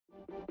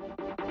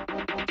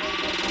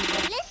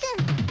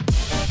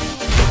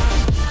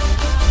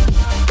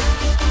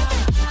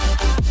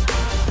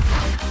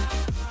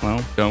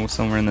go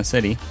somewhere in the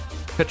city.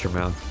 Picture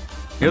man.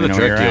 You're the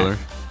drug dealer.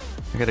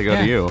 I gotta go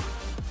to you.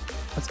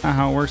 That's not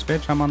how it works,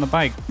 bitch. I'm on the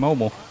bike.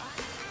 Mobile.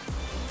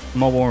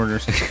 Mobile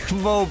orders.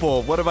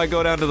 Mobile. What if I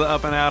go down to the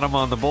Up and Atom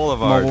on the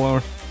boulevard? Mobile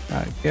orders.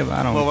 I don't give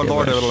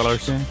a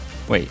shit.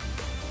 Wait.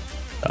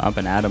 The Up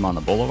and Atom on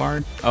the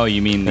boulevard? Oh,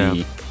 you mean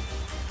the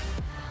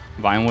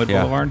Vinewood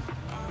Boulevard?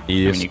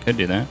 Yes. I mean, you could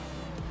do that.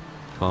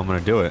 Well, I'm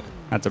gonna do it.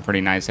 That's a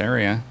pretty nice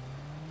area.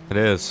 It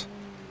is.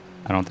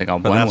 I don't think I'll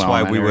But blend that's well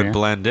why in we that would area.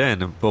 blend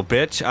in. Well,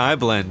 bitch, I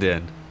blend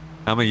in.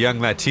 I'm a young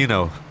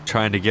Latino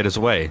trying to get his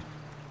way.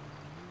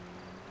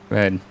 Go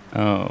ahead.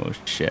 Oh,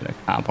 shit. A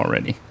cop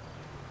already.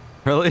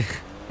 Really?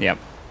 Yep.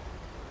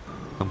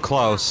 I'm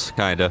close,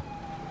 kinda.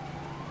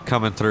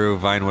 Coming through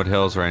Vinewood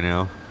Hills right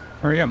now.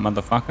 Hurry up,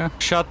 motherfucker.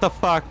 Shut the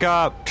fuck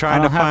up. Trying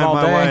I to don't have find all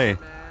my day. way.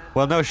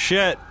 Well, no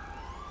shit.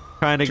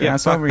 Trying to Get your get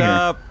ass over fucked here.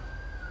 up.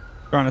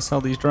 Trying to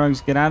sell these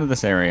drugs. Get out of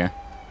this area.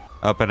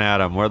 Up and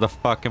Atom. Where the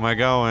fuck am I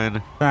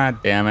going?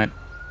 God damn it.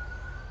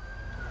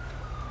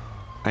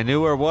 I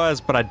knew where it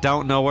was, but I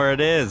don't know where it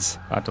is.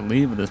 About to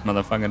leave if this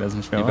motherfucker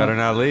doesn't show You better up.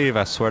 not leave.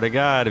 I swear to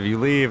God. If you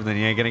leave, then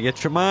you ain't gonna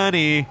get your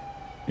money.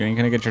 You ain't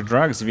gonna get your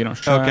drugs if you don't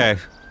show up. Okay.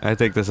 I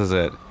think this is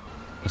it.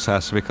 This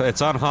has to be clear.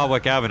 It's on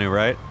Hallwick Avenue,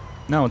 right?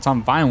 No, it's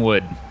on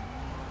Vinewood.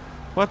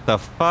 What the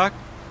fuck?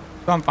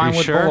 It's on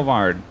Vinewood sure?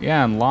 Boulevard.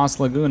 Yeah, in Los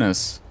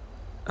Lagunas.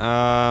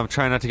 I'm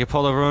trying not to get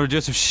pulled over. I'm gonna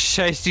do some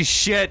shitty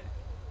shit.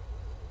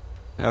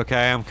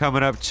 Okay, I'm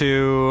coming up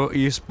to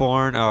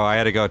Eastbourne. Oh, I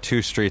had to go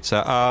 2 streets.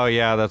 Oh,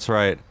 yeah, that's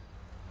right.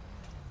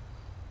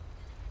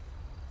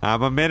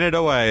 I'm a minute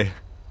away.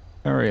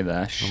 Hurry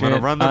the shit. I'm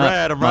gonna run the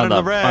red. I'm running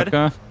the red.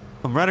 motherfucker.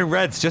 I'm running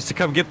reds just to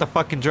come get the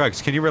fucking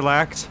drugs. Can you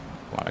relax?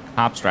 A lot of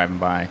cops driving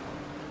by.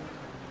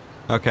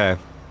 Okay.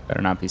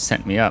 Better not be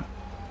setting me up.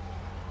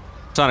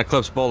 It's on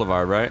Eclipse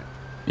Boulevard, right?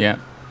 Yeah.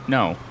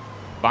 No.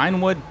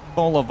 Vinewood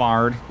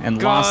Boulevard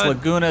and Los God.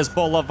 Lagunas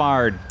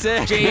Boulevard.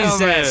 Damn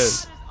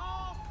Jesus.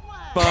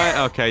 But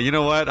okay, you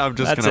know what? I'm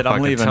just That's gonna it, I'm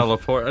fucking leaving.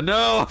 teleport.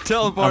 No, I'm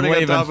teleporting on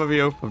leaving. top of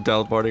you. I'm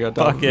teleporting on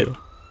top Fuck of it. you.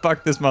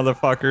 Fuck this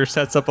motherfucker.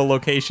 Sets up a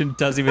location.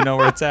 Doesn't even know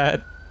where it's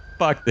at.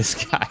 Fuck this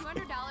guy.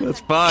 That's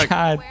fuck.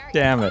 God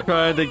damn it.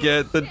 Trying to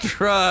get the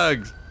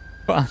drugs.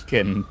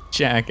 Fucking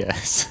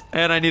jackass.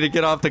 And I need to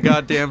get off the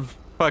goddamn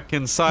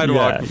fucking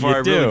sidewalk Yeah, before you I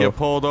really do. get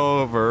pulled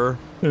over.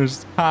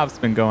 There's cops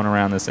been going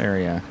around this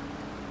area.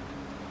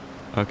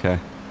 Okay.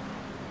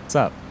 What's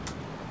up?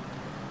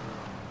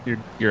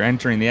 You're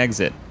entering the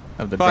exit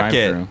of the Fuck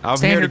it. drive-thru. I'm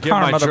Stay in here your to get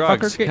car, my motherfucker.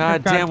 drugs. Get in your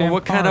God damn it, goddamn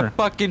what kind car. of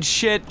fucking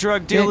shit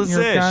drug Get deal in is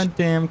your this?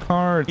 goddamn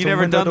car. It's You a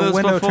never window done to this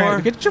window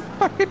before? Get your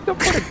fucking don't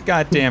put a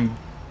goddamn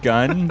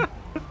gun,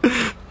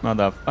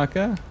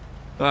 motherfucker.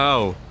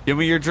 Oh, give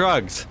me your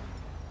drugs.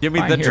 Give me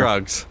Fine, the here.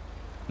 drugs.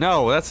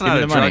 No, that's me not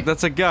a the drug. money.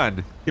 That's a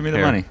gun. Give me the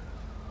Here. money.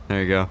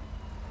 There you go.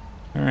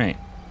 All right.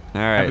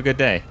 All Have a right. good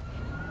day.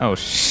 Oh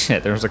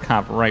shit, there was a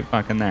cop right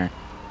fucking there.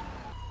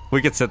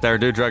 We could sit there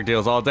and do drug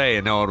deals all day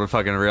and no one would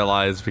fucking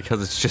realize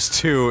because it's just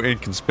too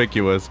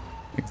inconspicuous.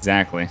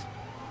 Exactly.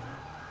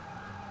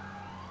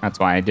 That's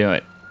why I do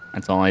it.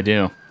 That's all I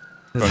do.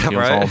 Is Drug that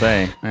deals right? all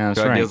day. Yeah, that's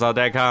right.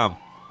 Drugdealsall.com.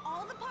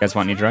 You guys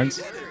want any drugs?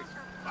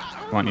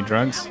 You want any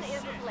drugs?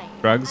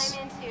 Drugs?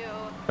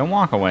 Don't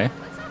walk away.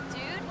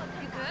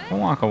 Don't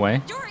walk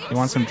away. You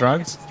want some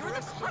drugs?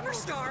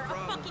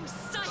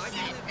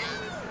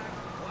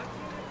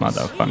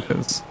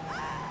 Motherfuckers.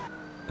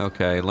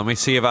 Okay, let me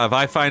see if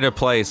I find a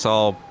place.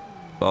 I'll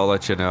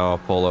let you know. I'll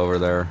pull over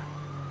there.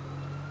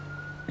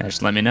 Yeah,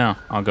 just let me know.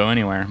 I'll go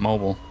anywhere.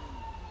 Mobile.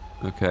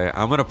 Okay,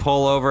 I'm gonna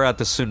pull over at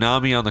the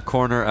Tsunami on the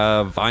corner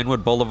of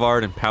Vinewood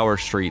Boulevard and Power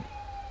Street.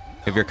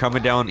 If you're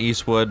coming down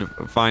Eastwood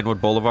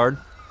Vinewood Boulevard,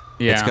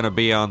 Yeah. it's gonna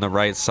be on the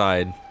right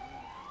side.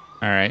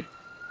 All right.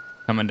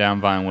 Coming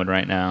down Vinewood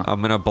right now.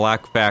 I'm in a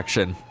black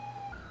faction.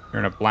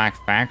 You're in a black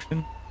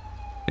faction?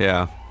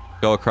 Yeah,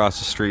 go across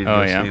the street and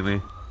Oh, you'll yeah. see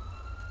me.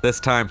 This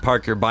time,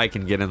 park your bike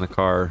and get in the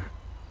car. Is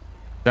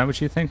that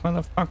what you think,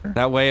 motherfucker?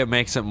 That way, it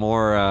makes it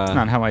more. That's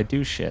not how I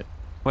do shit.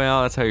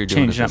 Well, that's how you're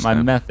doing it Changing up this my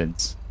time.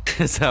 methods.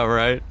 Is that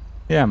right?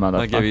 Yeah, motherfucker.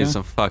 I'll give you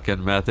some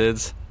fucking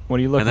methods. What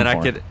are you looking And then for?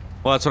 I could.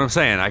 Well, that's what I'm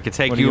saying. I could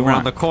take What do you you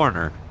around want? the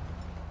corner.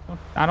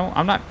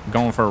 I'm not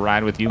going for a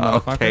ride with you,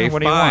 motherfucker. Okay, what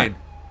do you fine.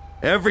 want?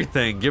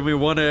 Everything. Give me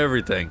one of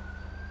everything.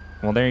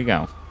 Well, there you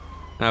go.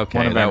 Okay,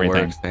 One of that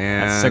everything. works.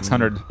 And That's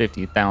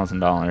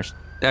 $650,000.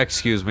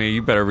 Excuse me.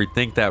 You better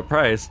rethink that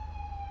price.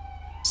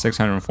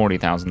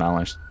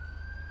 $640,000.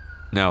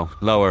 No,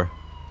 lower.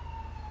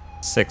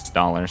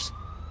 $6.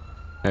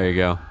 There you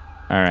go.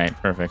 All right,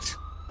 perfect.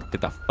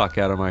 Get the fuck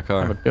out of my Have a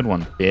car. good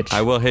one, bitch.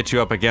 I will hit you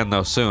up again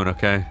though soon.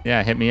 Okay.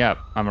 Yeah, hit me up.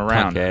 I'm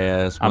around. Punk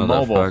ass I'm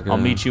mobile. motherfucker. I'll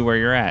meet you where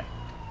you're at.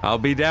 I'll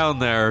be down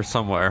there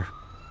somewhere.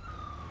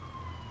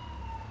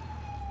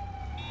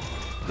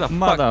 The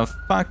fuck?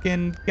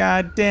 Motherfucking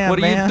goddamn, What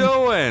are man. you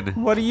doing?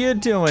 What are you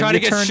doing? Trying you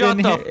to get turned shut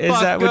in the here. Is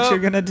fuck that what up? you're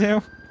gonna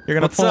do? You're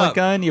gonna What's pull up? a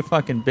gun, you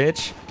fucking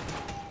bitch.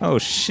 Oh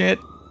shit.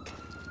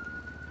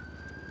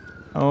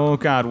 Oh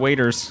god,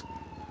 waiters.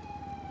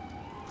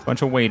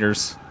 Bunch of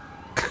waiters.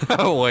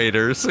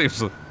 Waiter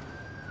seems.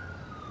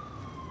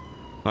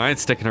 I ain't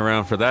sticking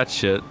around for that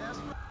shit.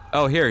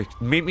 Oh, here,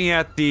 meet me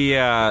at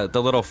the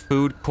little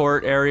food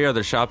court area,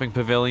 the shopping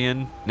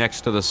pavilion,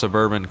 next to the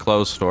suburban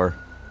clothes store.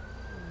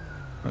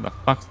 Where the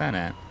fuck's that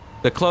at?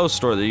 The clothes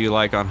store that you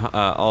like on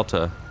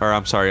Alta, or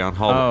I'm sorry, on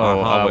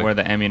Hallway. Where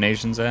the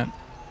ammunition's at?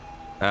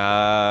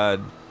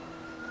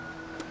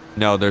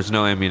 No, there's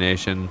no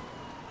ammunition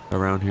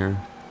around here.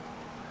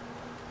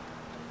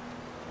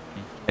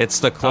 It's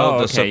the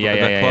clothes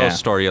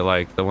store you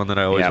like, the one that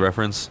I always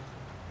reference.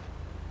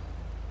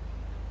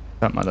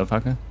 What's up,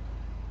 motherfucker?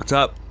 What's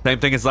up? Same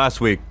thing as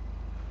last week.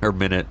 Or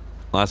minute.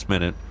 Last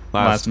minute.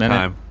 Last minute?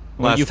 Time.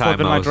 Last you time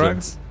flipping my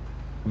drugs?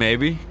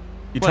 Maybe.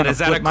 You trying to is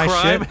that flip a my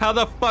crime? shit? How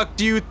the fuck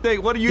do you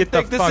think? What do you Get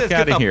think the this fuck is? out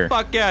Get of the here.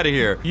 fuck out of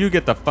here. You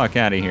get the fuck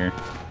out of here.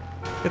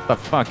 Get the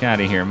fuck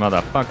out of here,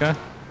 motherfucker.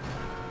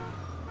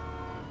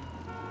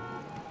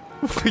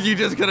 You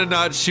just gonna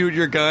not shoot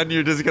your gun?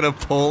 You're just gonna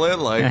pull it?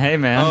 Like, hey,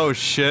 man. Oh,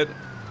 shit.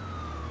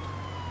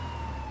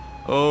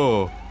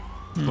 Oh.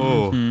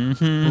 Oh.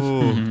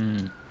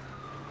 Oh.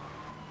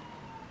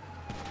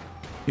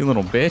 You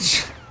little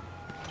bitch.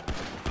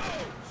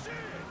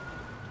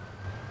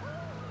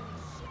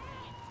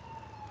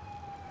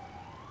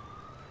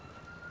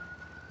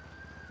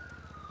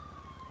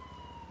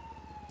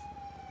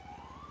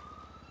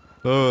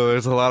 Oh,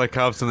 there's a lot of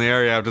cops in the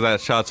area after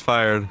that shot's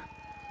fired.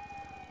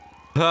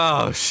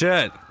 Oh,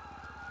 shit.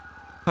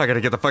 I gotta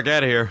get the fuck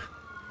out of here.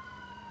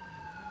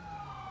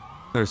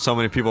 There's so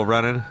many people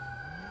running.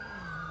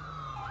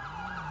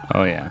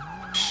 Oh, yeah.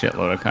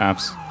 Shitload of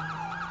cops.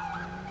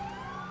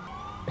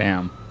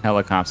 Damn.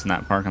 Hella cops in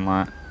that parking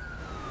lot.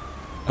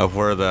 Of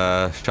where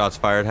the shots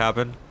fired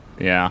happened?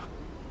 Yeah.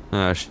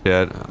 Oh,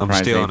 shit. I'm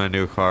stealing a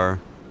new car.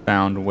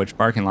 Found which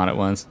parking lot it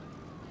was.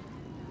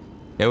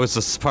 It was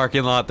this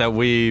parking lot that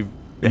we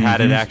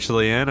had it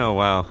actually in? Oh,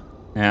 wow.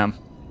 Yeah.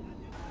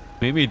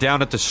 Meet me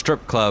down at the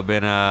strip club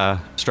in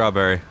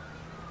Strawberry.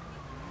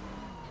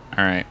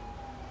 Alright.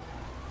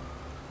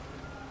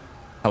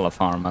 Hella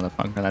farm,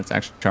 motherfucker. That's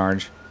extra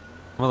charge.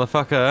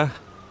 Motherfucker.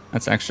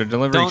 That's extra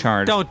delivery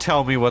charge. Don't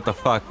tell me what the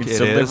fuck it's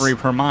delivery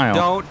per mile.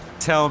 Don't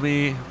tell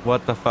me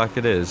what the fuck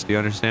it is. Do you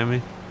understand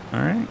me?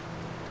 Alright.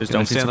 Just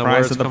don't be understand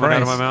surprised at the price.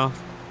 Out of my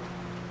mouth?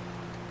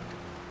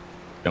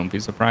 Don't be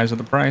surprised at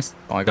the price.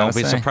 That's all I gotta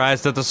Don't be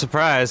surprised at the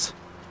surprise.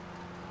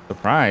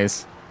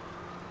 Surprise?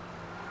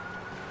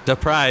 The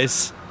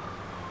price.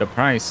 The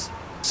price.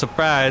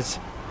 Surprise.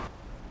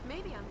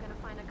 Maybe I'm gonna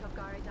find a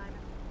Kavgari diamond.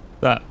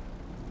 What's up?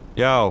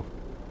 Yo.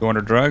 You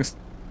order drugs?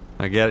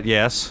 I get it,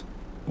 yes.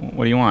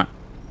 What do you want?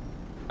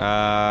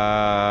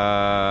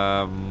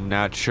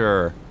 Not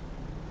sure.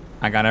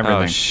 I got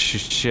everything. Oh,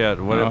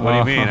 shit. What do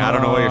you mean? I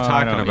don't know what you're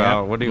talking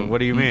about. What do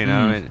you mean?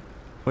 I mean,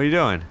 what are you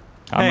doing?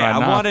 Hey, I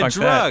wanted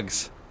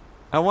drugs.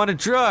 I wanted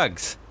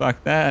drugs.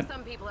 Fuck that.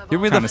 Give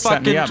me the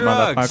fucking drugs.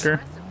 Motherfucker.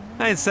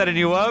 I ain't setting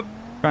you up.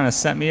 Trying to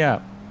set me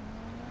up.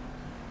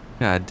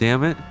 God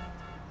damn it.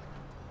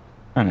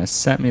 Trying to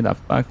set me the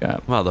fuck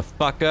up.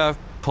 Motherfucker.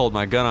 Pulled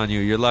my gun on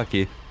you. You're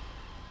lucky.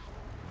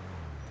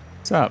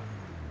 What's up?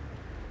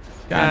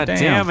 God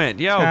damn it.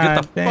 Yo,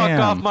 get the fuck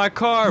off my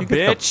car, bitch.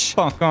 Get the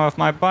fuck off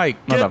my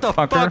bike, motherfucker. Get the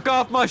fuck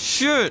off my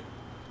shit.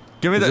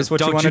 Give me Is the. this what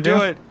Don't you want to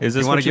do it. Is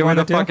this you what you want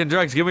to do? Give me the fucking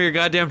drugs. Give me your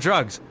goddamn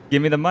drugs.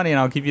 Give me the money and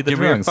I'll give you the drugs.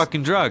 Give me your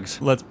fucking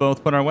drugs. Let's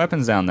both put our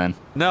weapons down then.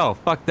 No,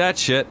 fuck that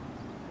shit.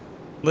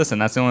 Listen,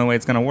 that's the only way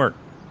it's gonna work.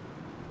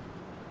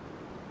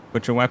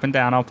 Put your weapon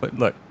down.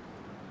 Look,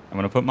 I'm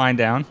gonna put mine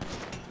down.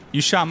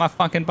 You shot my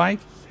fucking bike?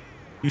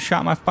 You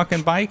shot my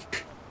fucking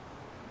bike?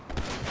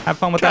 Have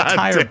fun with that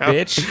tire,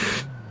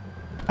 bitch.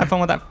 Have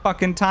fun with that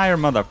fucking tire,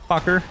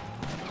 motherfucker.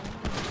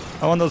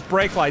 I want those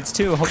brake lights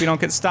too. Hope you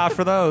don't get stopped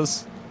for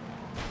those.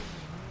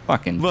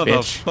 Fucking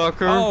bitch.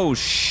 Motherfucker. Oh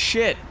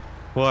shit.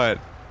 What?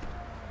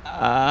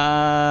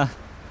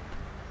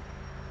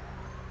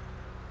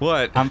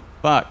 What? I'm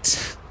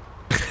fucked.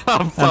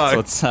 I'm fucked. That's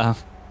what's up.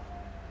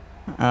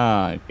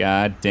 Oh,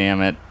 god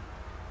damn it.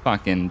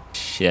 Fucking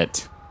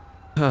shit.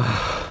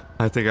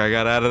 I think I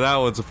got out of that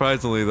one,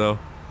 surprisingly, though.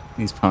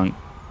 These punk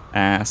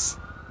ass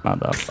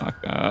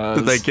motherfuckers.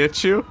 Did they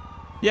get you?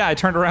 Yeah, I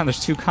turned around. There's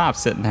two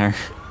cops sitting there.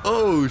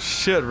 Oh,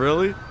 shit,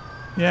 really?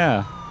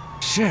 Yeah.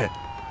 Shit.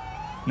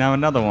 Now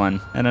another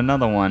one, and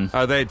another one.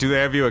 Do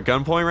they have you at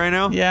gunpoint right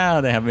now?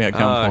 Yeah, they have me at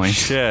gunpoint. Oh,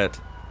 shit.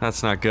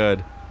 That's not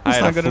good.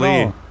 That's not good at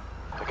all.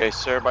 Okay,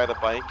 sir, by the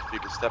bike, if you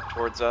could step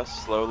towards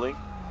us slowly.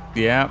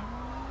 Yeah.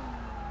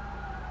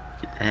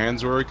 Keep your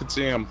hands where we can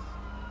see them.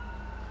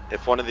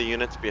 If one of the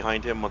units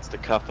behind him wants to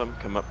cuff him,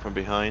 come up from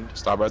behind.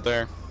 Stop right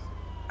there.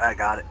 I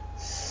got it.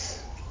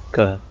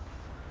 Go ahead.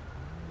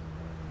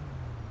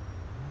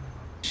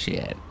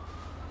 Shit.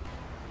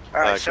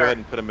 All right, Go sir. ahead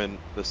and put him in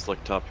the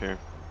slick top here.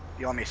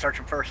 You want me to search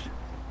him first?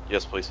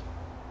 Yes, please.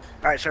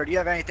 All right, sir. Do you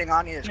have anything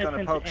on you that's going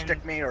to poke,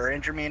 stick me, or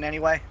injure me in any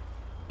way?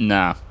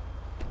 Nah.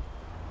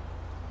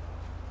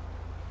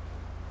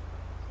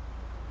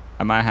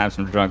 I might have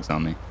some drugs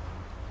on me.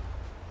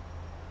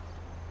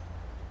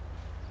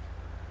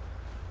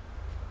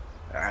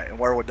 All right, and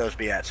where would those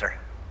be at, sir?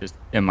 Just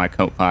in my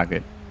coat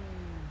pocket.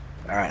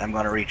 All right, I'm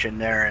going to reach in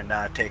there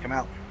and take them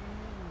out.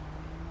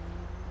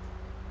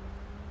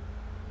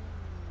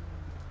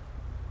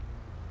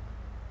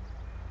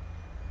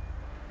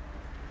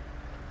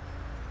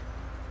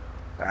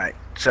 Alright,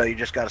 so you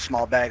just got a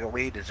small bag of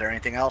weed. Is there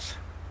anything else?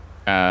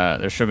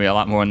 There should be a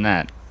lot more than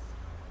that.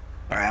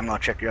 Alright, I'm gonna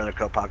check your other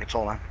coat pockets.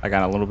 Hold on. I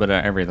got a little bit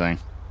of everything.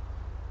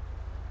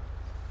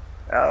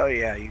 Oh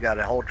yeah, you got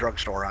a whole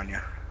drugstore on you.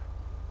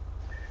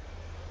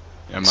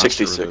 Yeah, I'm not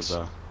 66. Sure there's,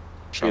 Be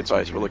shots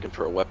advised, in we're here. looking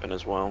for a weapon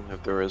as well,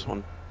 if there is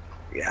one.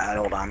 Yeah,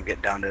 hold on. I'm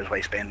getting down to his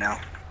waistband now.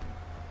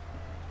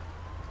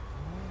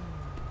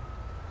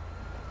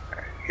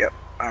 Yep.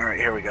 Alright,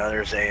 here we go.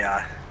 There's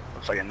a,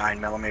 looks like a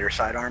 9mm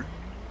sidearm.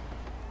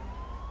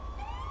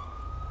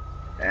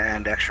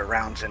 And extra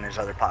rounds in his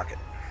other pocket.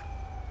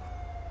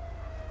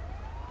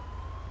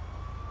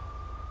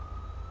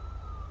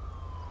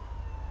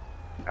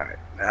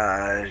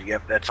 Alright,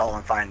 yep, that's all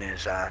I'm finding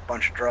is a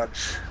bunch of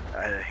drugs,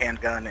 a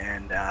handgun,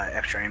 and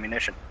extra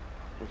ammunition.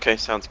 Okay,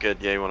 sounds good.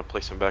 Yeah, you want to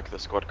place him back in the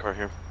squad car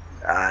here?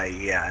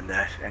 Yeah,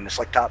 in the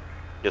slick top.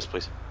 Yes,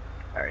 please.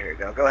 Alright, here you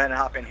go. Go ahead and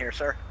hop in here,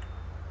 sir.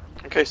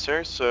 Okay,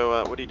 sir,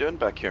 so what are you doing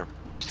back here?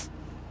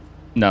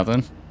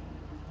 Nothing.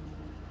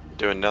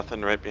 Doing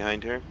nothing right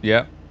behind here?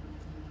 Yep.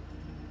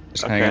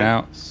 Just hanging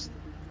out.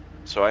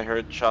 So I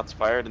heard shots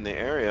fired in the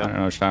area. I don't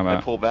know what you're talking I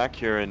about. pull back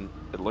here and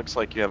it looks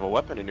like you have a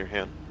weapon in your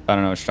hand. I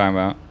don't know what you're talking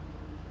about.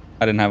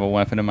 I didn't have a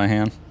weapon in my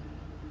hand.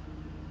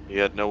 You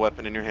had no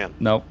weapon in your hand.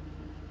 Nope.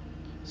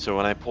 So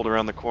when I pulled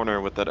around the corner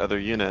with that other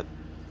unit,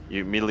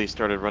 you immediately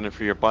started running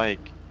for your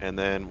bike, and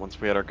then once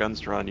we had our guns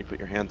drawn, you put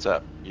your hands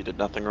up. You did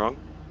nothing wrong?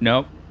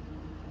 Nope.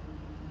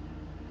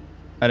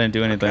 I didn't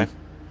do anything. Okay.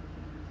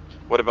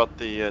 What about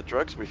the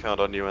drugs we found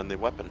on you and the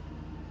weapon?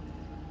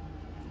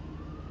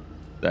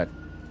 That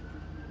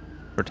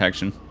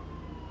protection.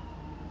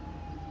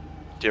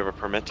 Do you have a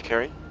permit to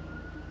carry?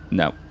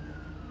 No.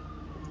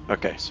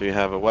 Okay, so you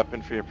have a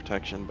weapon for your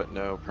protection, but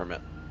no permit.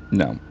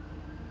 No.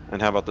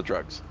 And how about the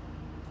drugs?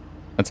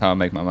 That's how I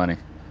make my money.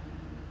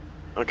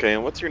 Okay,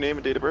 and what's your name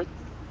and date of birth?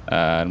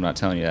 I'm not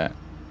telling you that.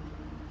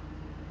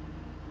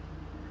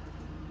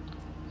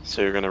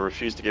 So you're going to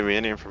refuse to give me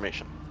any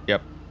information?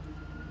 Yep.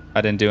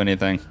 I didn't do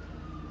anything.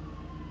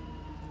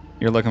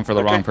 You're looking for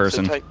the wrong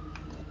person. Sit tight.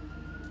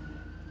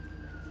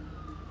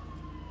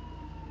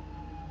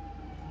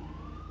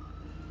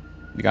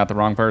 You got the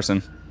wrong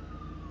person.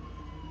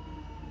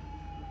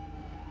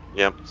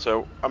 Yeah,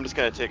 so I'm just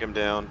going to take him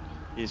down.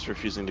 He's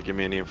refusing to give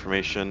me any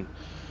information.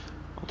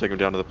 I'll take him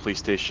down to the police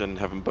station,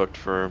 have him booked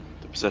for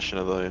the possession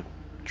of the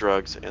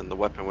drugs and the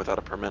weapon without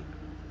a permit.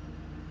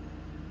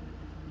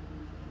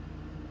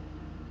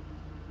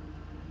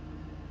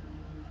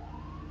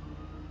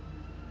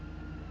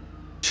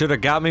 Shoulda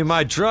got me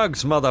my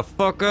drugs,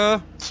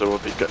 motherfucker. So we'll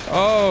be good.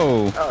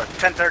 Oh. Oh,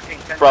 1013,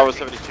 1013. Bravo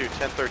 72,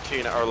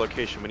 1013, our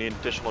location. We need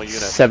additional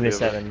units.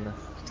 77.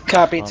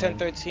 Copy,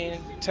 1013,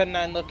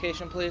 109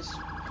 location, please.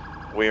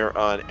 We are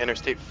on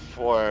Interstate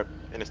 4,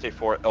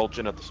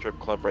 Elgin at the strip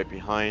club right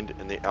behind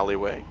in the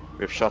alleyway.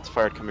 We have shots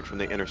fired coming from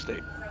the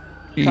interstate.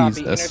 Copy, Jesus.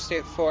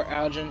 Interstate 4,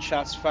 Elgin,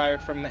 shots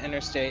fired from the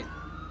interstate.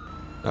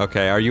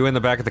 Okay, are you in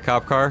the back of the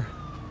cop car?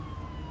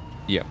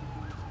 Yep.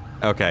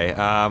 Okay,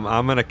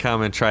 I'm gonna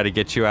come and try to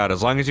get you out.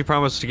 As long as you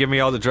promise to give me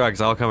all the drugs,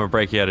 I'll come and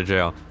break you out of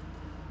jail.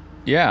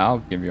 Yeah, I'll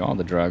give you all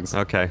the drugs.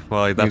 Okay,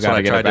 well, that's gotta what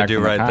I get it tried to back do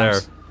from the right there.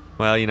 cops.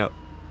 Well, you know.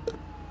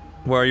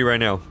 Where are you right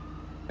now?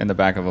 In the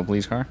back of a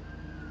police car.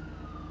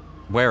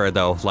 Where,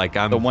 though? Like,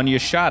 I'm... The one you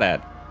shot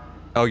at.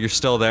 Oh, you're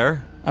still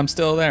there? I'm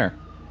still there.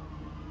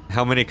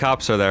 How many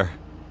cops are there?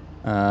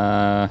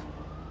 A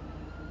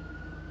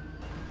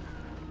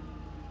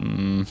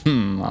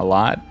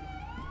lot.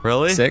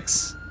 Really?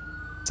 6,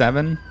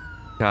 7,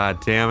 God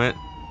damn it.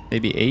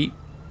 maybe 8.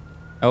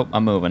 Oh,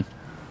 I'm moving.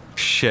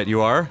 Shit,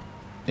 you are?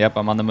 Yep,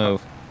 I'm on the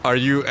move. Are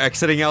you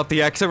exiting out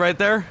the exit right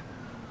there?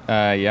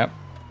 Yep.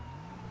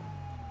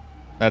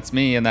 That's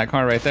me in that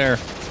car right there.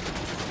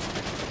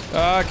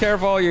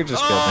 Careful, you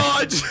just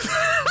killed me.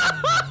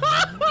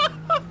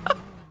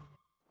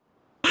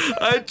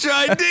 I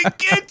tried to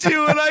get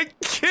you and I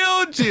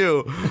killed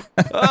you.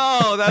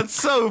 Oh, that's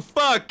so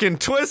fucking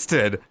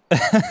twisted.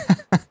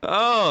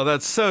 Oh,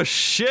 that's so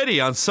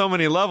shitty on so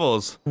many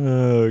levels.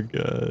 Oh,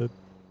 God.